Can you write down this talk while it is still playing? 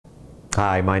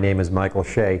Hi, my name is Michael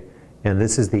Shea, and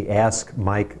this is the Ask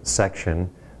Mike section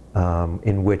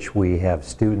in which we have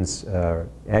students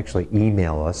actually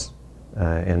email us,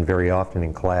 and very often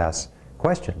in class,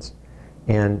 questions.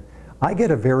 And I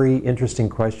get a very interesting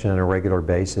question on a regular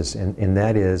basis, and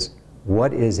that is,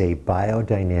 what is a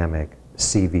biodynamic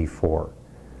CV4?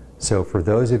 So for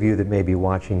those of you that may be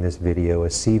watching this video, a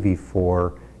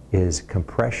CV4 is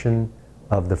compression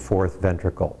of the fourth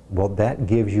ventricle. Well, that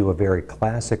gives you a very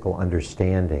classical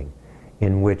understanding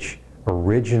in which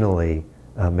originally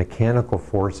mechanical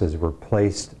forces were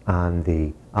placed on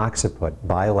the occiput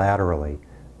bilaterally,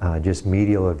 just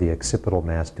medial of the occipital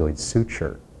mastoid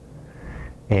suture.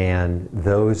 And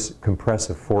those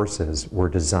compressive forces were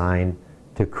designed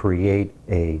to create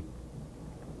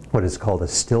what is called a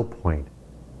still point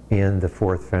in the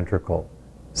fourth ventricle.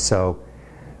 So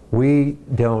we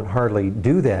don't hardly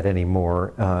do that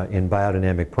anymore in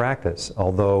biodynamic practice,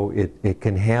 although it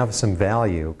can have some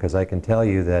value, because I can tell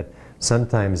you that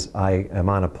sometimes I am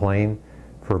on a plane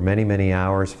for many, many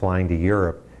hours flying to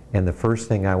Europe, and the first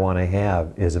thing I want to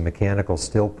have is a mechanical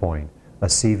still point, a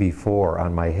CV4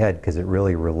 on my head, because it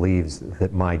really relieves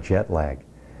my jet lag.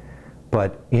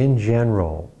 But in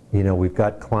general, you know, we've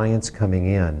got clients coming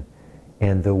in,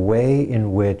 and the way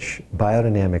in which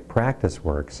biodynamic practice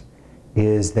works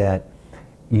is that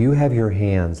you have your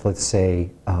hands, let's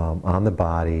say, on the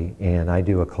body, and I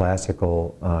do a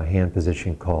classical hand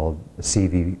position called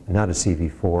not a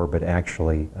CV4, but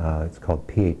actually it's called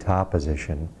pietà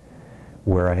position,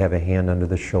 where I have a hand under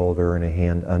the shoulder and a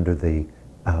hand under the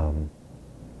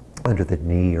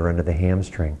knee or under the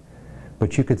hamstring.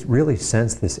 But you could really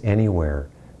sense this anywhere,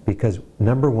 because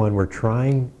number one, we're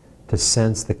trying to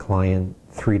sense the client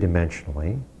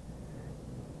three-dimensionally.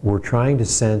 We're trying to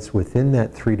sense within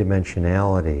that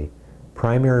three-dimensionality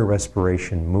primary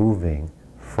respiration moving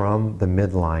from the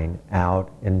midline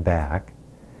out and back.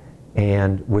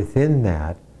 And within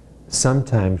that,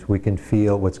 sometimes we can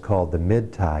feel what's called the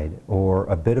mid-tide, or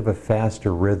a bit of a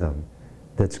faster rhythm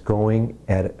that's going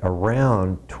at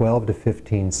around 12 to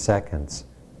 15 seconds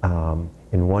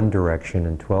in one direction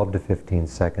and 12 to 15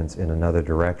 seconds in another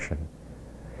direction.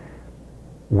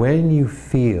 When you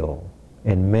feel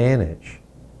and manage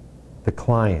the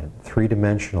client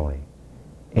three-dimensionally,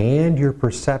 and your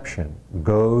perception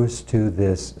goes to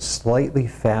this slightly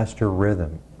faster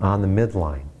rhythm on the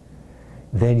midline,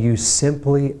 then you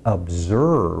simply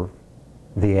observe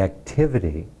the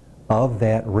activity of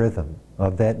that rhythm,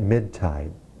 of that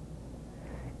mid-tide,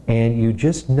 and you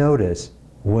just notice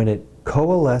when it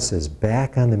coalesces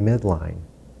back on the midline,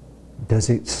 does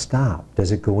it stop?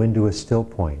 Does it go into a still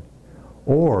point?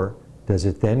 Or does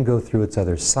it then go through its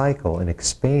other cycle and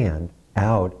expand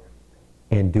out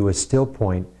and do a still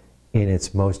point in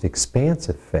its most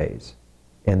expansive phase?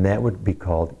 And that would be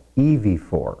called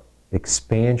EV4,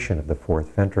 expansion of the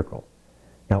fourth ventricle.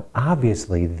 Now,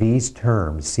 obviously, these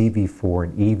terms, CV4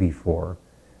 and EV4,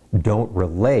 don't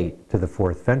relate to the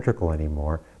fourth ventricle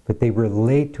anymore, but they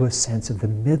relate to a sense of the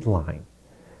midline.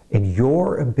 And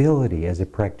your ability as a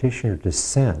practitioner to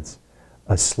sense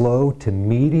a slow to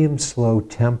medium slow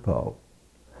tempo,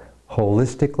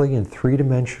 holistically and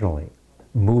three-dimensionally,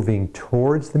 moving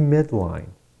towards the midline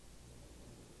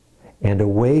and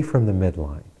away from the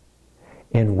midline,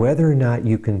 and whether or not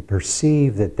you can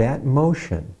perceive that that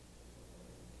motion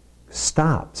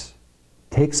stops,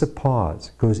 takes a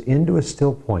pause, goes into a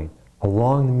still point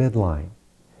along the midline,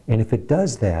 and if it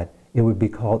does that, it would be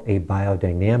called a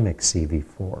biodynamic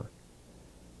CV4.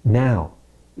 Now,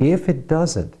 if it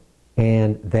doesn't,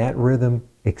 and that rhythm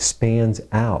expands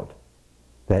out,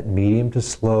 that medium to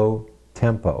slow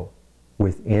tempo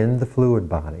within the fluid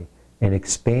body, and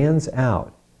expands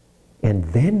out, and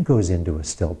then goes into a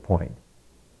still point,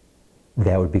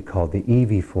 that would be called the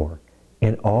EV4.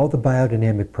 And all the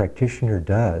biodynamic practitioner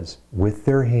does with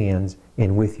their hands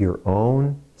and with your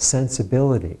own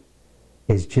sensibility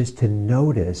is just to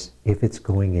notice if it's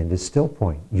going into still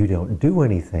point. You don't do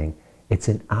anything. It's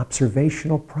an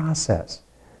observational process.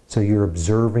 So you're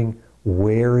observing,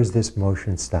 where is this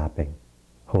motion stopping,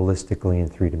 holistically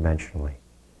and three-dimensionally.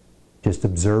 Just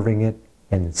observing it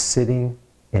and sitting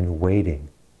and waiting.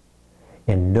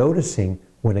 And noticing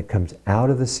when it comes out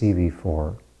of the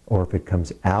CV4, or if it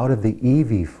comes out of the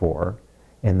EV4,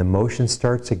 and the motion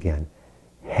starts again,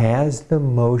 has the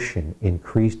motion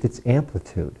increased its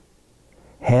amplitude?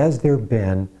 Has there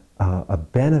been a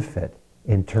benefit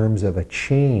in terms of a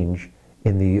change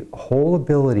in the whole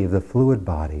ability of the fluid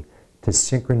body to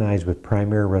synchronize with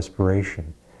primary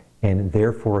respiration, and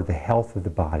therefore the health of the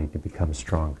body to become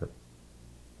stronger?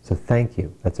 So thank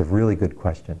you. That's a really good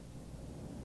question.